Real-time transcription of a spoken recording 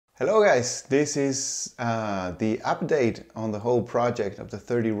Hello guys, this is the update on the whole project of the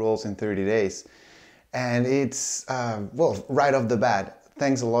 30 rolls in 30 days. And it's, well, right off the bat,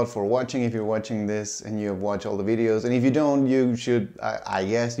 thanks a lot for watching if you're watching this and you have watched all the videos. And if you don't, you should, I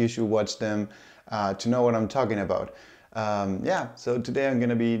guess you should watch them to know what I'm talking about. Yeah, so today I'm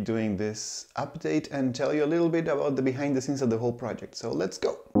gonna be doing this update and tell you a little bit about the behind the scenes of the whole project. So let's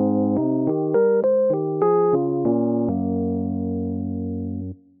go.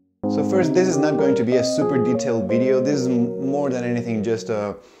 So first, this is not going to be a super detailed video. This is more than anything just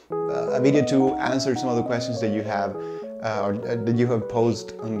a video to answer some of the questions that you have or that you have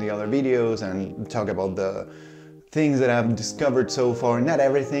posed on the other videos and talk about the things that I've discovered so far. Not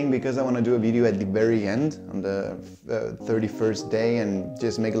everything, because I want to do a video at the very end on the 31st day and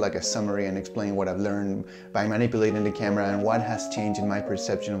just make like a summary and explain what I've learned by manipulating the camera and what has changed in my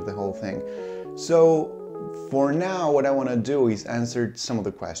perception of the whole thing. So for now, what I want to do is answer some of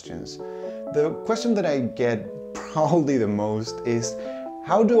the questions. The question that I get probably the most is,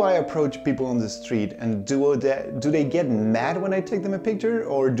 how do I approach people on the street, and do they get mad when I take them a picture,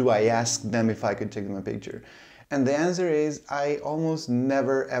 or do I ask them if I could take them a picture? And the answer is, I almost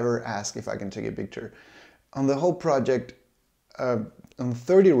never ever ask if I can take a picture. On the whole project, on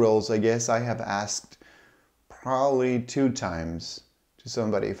 30 rolls, I guess I have asked probably 2 times to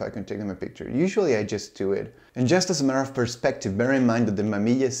somebody if I can take them a picture. Usually I just do it. And just as a matter of perspective, bear in mind that the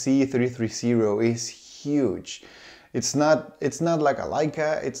Mamiya C330 is huge. It's not like a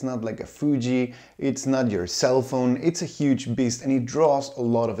Leica, it's not like a Fuji, it's not your cell phone. It's a huge beast and it draws a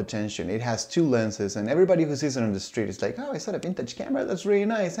lot of attention. It has 2 lenses and everybody who sees it on the street is like, oh, is that a vintage camera? That's really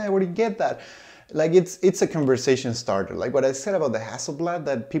nice. Hey, where do you get that? Like it's a conversation starter. Like what I said about the Hasselblad,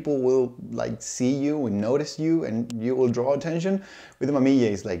 that people will like see you and notice you and you will draw attention. With the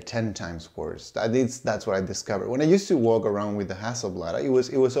Mamiya, it's like 10 times worse. That's what I discovered. When I used to walk around with the Hasselblad,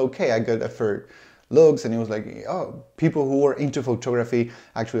 it was okay. I got a fair looks and it was like, oh, people who were into photography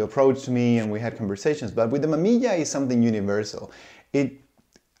actually approached me and we had conversations. But with the Mamiya, it's something universal.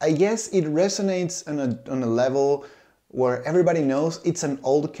 I guess it resonates on a level where everybody knows it's an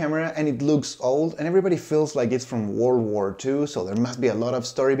old camera and it looks old and everybody feels like it's from World War II, so there must be a lot of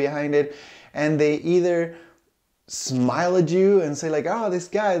story behind it. And they either smile at you and say like, oh, this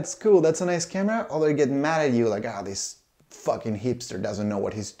guy, it's cool, that's a nice camera, or they get mad at you like, oh, this fucking hipster doesn't know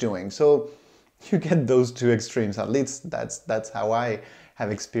what he's doing. So you get those 2 extremes. At least that's how I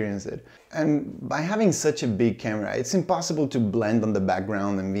have experienced it. And by having such a big camera, it's impossible to blend on the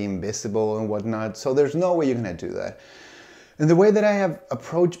background and be invisible and whatnot, so there's no way you're gonna do that. And the way that I have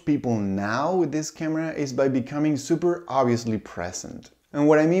approached people now with this camera is by becoming super obviously present. And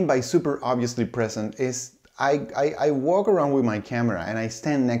what I mean by super obviously present is I walk around with my camera and I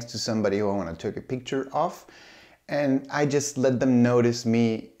stand next to somebody who I want to take a picture of, and I just let them notice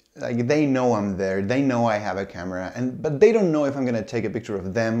me. Like, they know I'm there, they know I have a camera, but they don't know if I'm gonna take a picture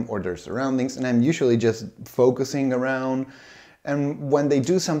of them or their surroundings, and I'm usually just focusing around. And when they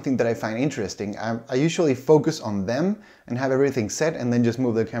do something that I find interesting, I usually focus on them and have everything set and then just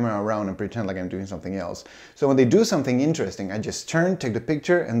move the camera around and pretend like I'm doing something else. So when they do something interesting, I just turn, take the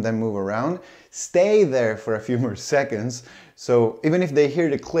picture, and then move around, stay there for a few more seconds. So even if they hear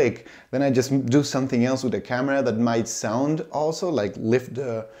the click, then I just do something else with the camera that might sound also, like lift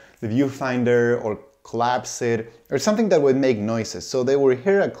the viewfinder or collapse it, or something that would make noises. So they will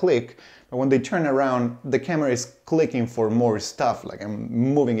hear a click, but when they turn around, the camera is clicking for more stuff, like I'm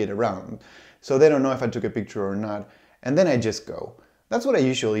moving it around. So they don't know if I took a picture or not. And then I just go. That's what I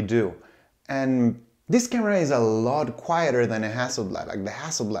usually do. And this camera is a lot quieter than a Hasselblad. Like the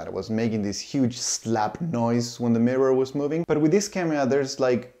Hasselblad was making this huge slap noise when the mirror was moving. But with this camera, there's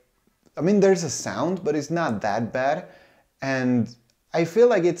like, I mean, there's a sound, but it's not that bad. And I feel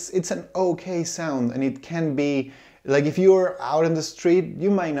like it's an okay sound, and it can be, like if you're out in the street, you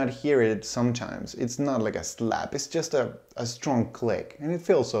might not hear it sometimes. It's not like a slap, it's just a strong click, and it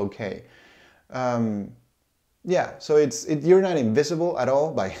feels okay. Yeah, so you're not invisible at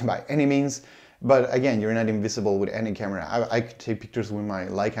all by any means, but again, you're not invisible with any camera. I could take pictures with my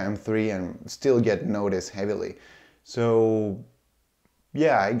Leica M3 and still get noticed heavily. So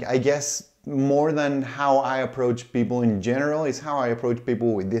yeah, I guess more than how I approach people in general is how I approach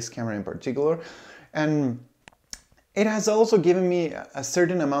people with this camera in particular. And it has also given me a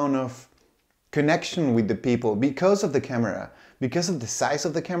certain amount of connection with the people because of the camera, because of the size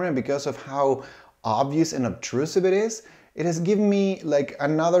of the camera, because of how obvious and obtrusive it is. It has given me like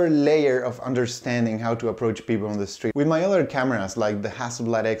another layer of understanding how to approach people on the street. With my other cameras like the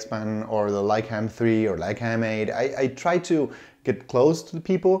Hasselblad X-Pan or the Leica M3 or Leica M8, I try to get close to the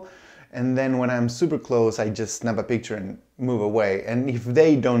people, and then when I'm super close I just snap a picture and move away. And if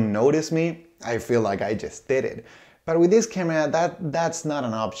they don't notice me, I feel like I just did it. But with this camera, that's not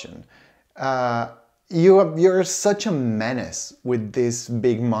an option. You're such a menace with this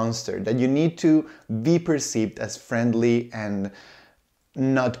big monster that you need to be perceived as friendly and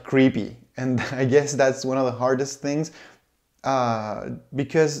not creepy. And I guess that's one of the hardest things,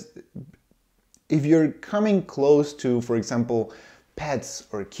 because if you're coming close to, for example, pets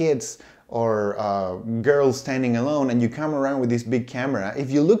or kids or girls standing alone, and you come around with this big camera,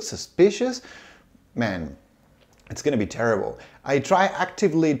 if you look suspicious, man, it's gonna be terrible. I try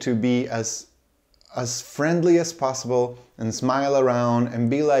actively to be as friendly as possible and smile around and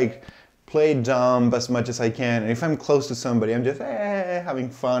be like, play dumb as much as I can. And if I'm close to somebody, I'm just having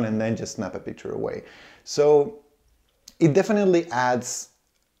fun and then just snap a picture away. So it definitely adds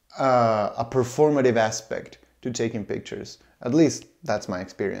a performative aspect to taking pictures. At least that's my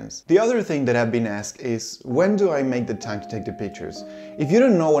experience. The other thing that I've been asked is, when do I make the time to take the pictures? If you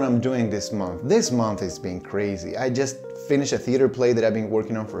don't know what I'm doing this month has been crazy. I just finished a theater play that I've been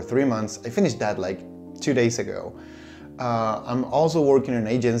working on for 3 months. I finished that like 2 days ago. I'm also working in an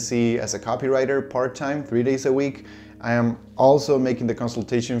agency as a copywriter part-time, 3 days a week. I am also making the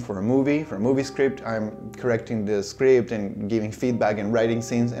consultation for a movie script. I'm correcting the script and giving feedback and writing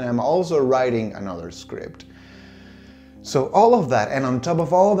scenes, and I'm also writing another script. So all of that, and on top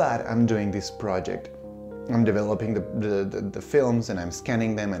of all that, I'm doing this project. I'm developing the films, and I'm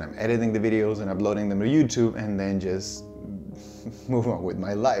scanning them, and I'm editing the videos and uploading them to YouTube, and then just move on with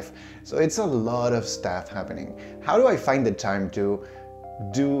my life. So it's a lot of stuff happening. How do I find the time to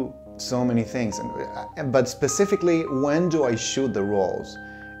do so many things? But specifically, when do I shoot the rolls?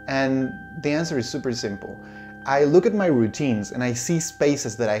 And the answer is super simple. I look at my routines and I see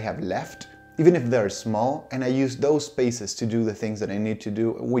spaces that I have left, even if they're small, and I use those spaces to do the things that I need to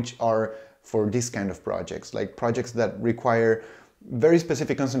do, which are for this kind of projects, like projects that require very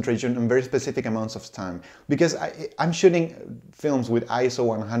specific concentration and very specific amounts of time. Because I'm shooting films with ISO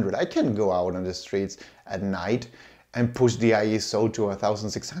 100. I can't go out on the streets at night and push the ISO to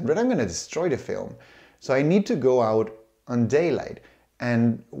 1600. I'm gonna destroy the film. So I need to go out on daylight.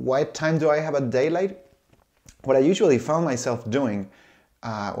 And what time do I have at daylight? What I usually found myself doing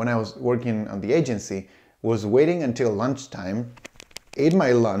when I was working on the agency was waiting until lunchtime, ate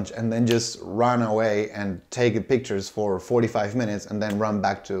my lunch, and then just run away and take pictures for 45 minutes and then run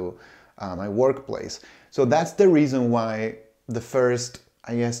back to my workplace. So that's the reason why the first,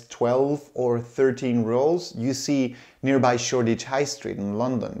 I guess, 12 or 13 rolls you see nearby Shoreditch High Street in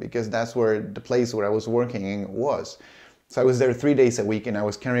London, because that's where the place where I was working in was. So I was there 3 days a week, and I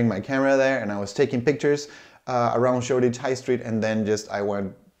was carrying my camera there, and I was taking pictures around Shoreditch High Street, and then I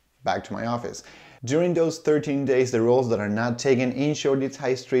went back to my office. During those 13 days, the rolls that are not taken in Shoreditch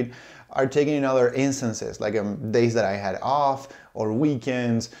High Street are taken in other instances, like days that I had off or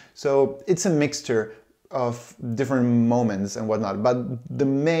weekends. So it's a mixture of different moments and whatnot, but the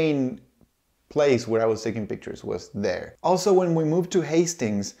main place where I was taking pictures was there. Also, when we moved to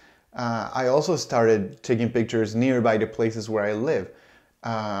Hastings, I also started taking pictures nearby the places where I live.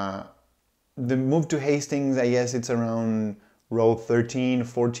 The move to Hastings, I guess it's around row 13,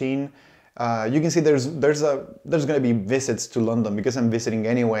 14. You can see there's going to be visits to London because I'm visiting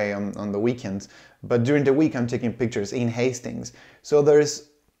anyway on the weekends. But during the week, I'm taking pictures in Hastings. So there's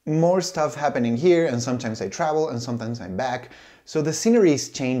more stuff happening here, and sometimes I travel and sometimes I'm back. So the scenery is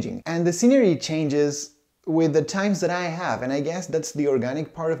changing, and the scenery changes with the times that I have, and I guess that's the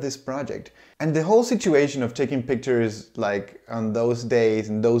organic part of this project. And the whole situation of taking pictures like on those days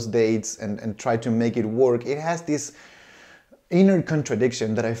and those dates and try to make it work, it has this inner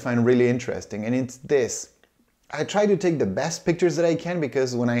contradiction that I find really interesting, and it's this. I try to take the best pictures that I can,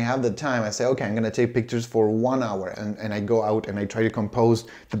 because when I have the time, I say, okay, I'm gonna take pictures for 1 hour, and I go out and I try to compose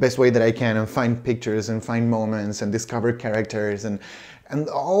the best way that I can and find pictures and find moments and discover characters and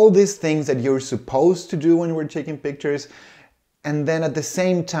all these things that you're supposed to do when we're taking pictures. And then at the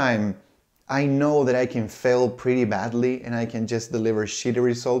same time, I know that I can fail pretty badly and I can just deliver shitty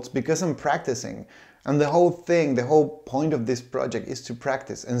results because I'm practicing. And the whole thing, the whole point of this project is to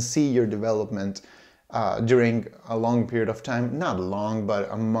practice and see your development during a long period of time. Not long, but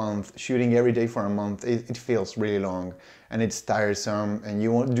a month. Shooting every day for a month, it feels really long and it's tiresome, and you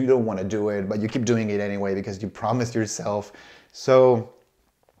don't want to do it, but you keep doing it anyway because you promised yourself. So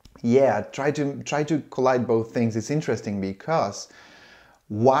yeah, try to collide both things. It's interesting because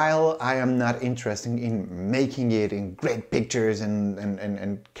while I am not interested in making it in great pictures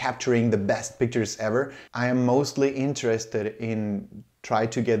and capturing the best pictures ever, I am mostly interested in try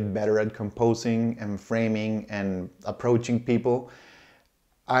to get better at composing and framing and approaching people.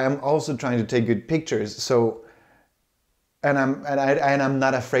 I am also trying to take good pictures, so and I'm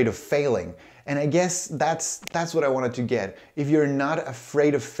not afraid of failing. And I guess that's what I wanted to get. If you're not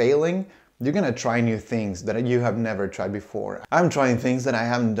afraid of failing, you're gonna try new things that you have never tried before. I'm trying things that I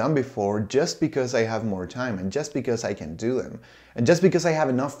haven't done before just because I have more time and just because I can do them. And just because I have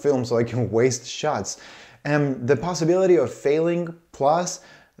enough film so I can waste shots. And the possibility of failing plus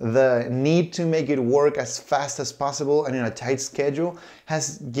the need to make it work as fast as possible and in a tight schedule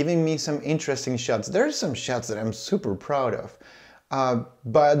has given me some interesting shots. There are some shots that I'm super proud of.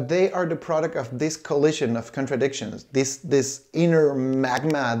 But they are the product of this collision of contradictions. This inner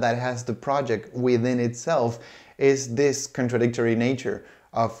magma that has the project within itself is this contradictory nature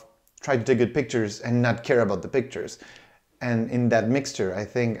of try to take good pictures and not care about the pictures. And in that mixture, I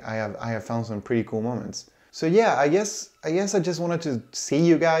think I have found some pretty cool moments. So yeah, I guess I just wanted to see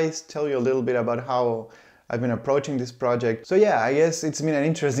you guys, tell you a little bit about how I've been approaching this project. So yeah, I guess it's been an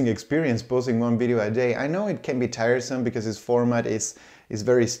interesting experience posting one video a day. I know it can be tiresome because its format is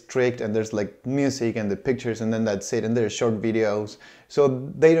very strict and there's like music and the pictures and then that's it, and there's short videos.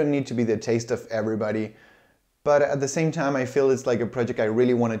 So they don't need to be the taste of everybody. But at the same time, I feel it's like a project I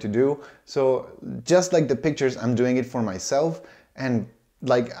really wanted to do. So just like the pictures, I'm doing it for myself, and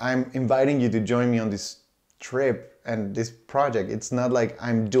like I'm inviting you to join me on this trip and this project. It's not like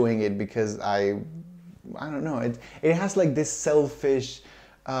I'm doing it because I don't know, it has like this selfish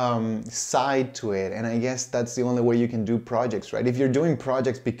side to it, and I guess that's the only way you can do projects, right? If you're doing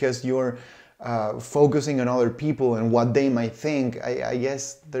projects because you're focusing on other people and what they might think, I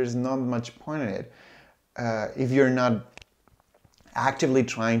guess there's not much point in it. If you're not actively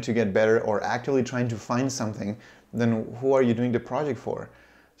trying to get better or actively trying to find something, then who are you doing the project for?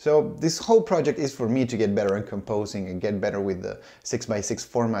 So this whole project is for me to get better in composing and get better with the 6x6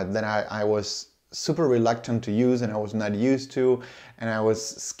 format that I was super reluctant to use and I was not used to, and I was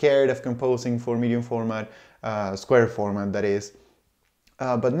scared of composing for medium format, square format that is.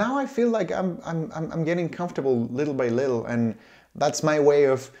 But now I feel like I'm getting comfortable little by little, and that's my way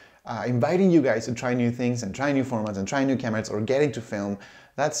of inviting you guys to try new things and try new formats and try new cameras or get into film.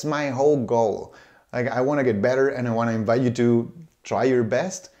 That's my whole goal. Like, I want to get better and I want to invite you to try your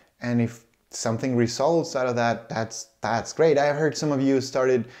best, and if something results out of that, that's great. I have heard some of you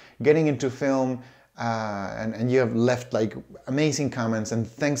started getting into film and you have left like amazing comments, and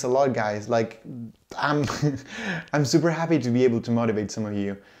thanks a lot, guys. Like, I'm I'm super happy to be able to motivate some of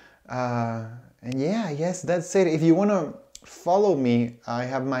you. And yeah, yes, that's it. If you want to follow me, I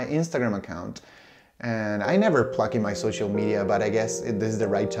have my Instagram account. And I never plug in my social media, but I guess this is the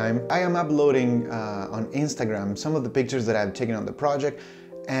right time. I am uploading on Instagram some of the pictures that I've taken on the project,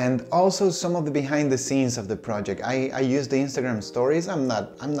 and also some of the behind the scenes of the project. I use the Instagram stories. I'm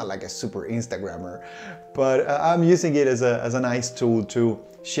not like a super Instagrammer, but I'm using it as a nice tool to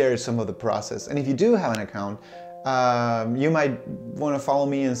share some of the process. And if you do have an account, you might want to follow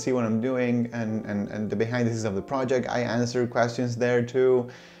me and see what I'm doing and the behind the scenes of the project. I answer questions there too,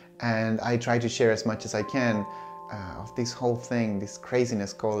 and I try to share as much as I can of this whole thing, this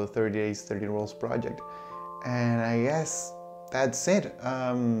craziness called the 30 Days, 30 Rolls project. And I guess that's it.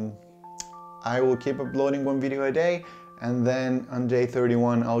 I will keep uploading one video a day, and then on day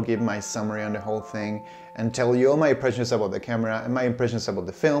 31 I'll give my summary on the whole thing and tell you all my impressions about the camera and my impressions about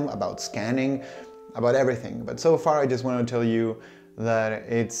the film, about scanning, about everything. But so far I just want to tell you that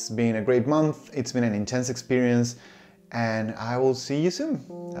it's been a great month, it's been an intense experience, and I will see you soon.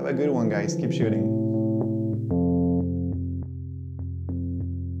 Have a good one, guys. Keep shooting.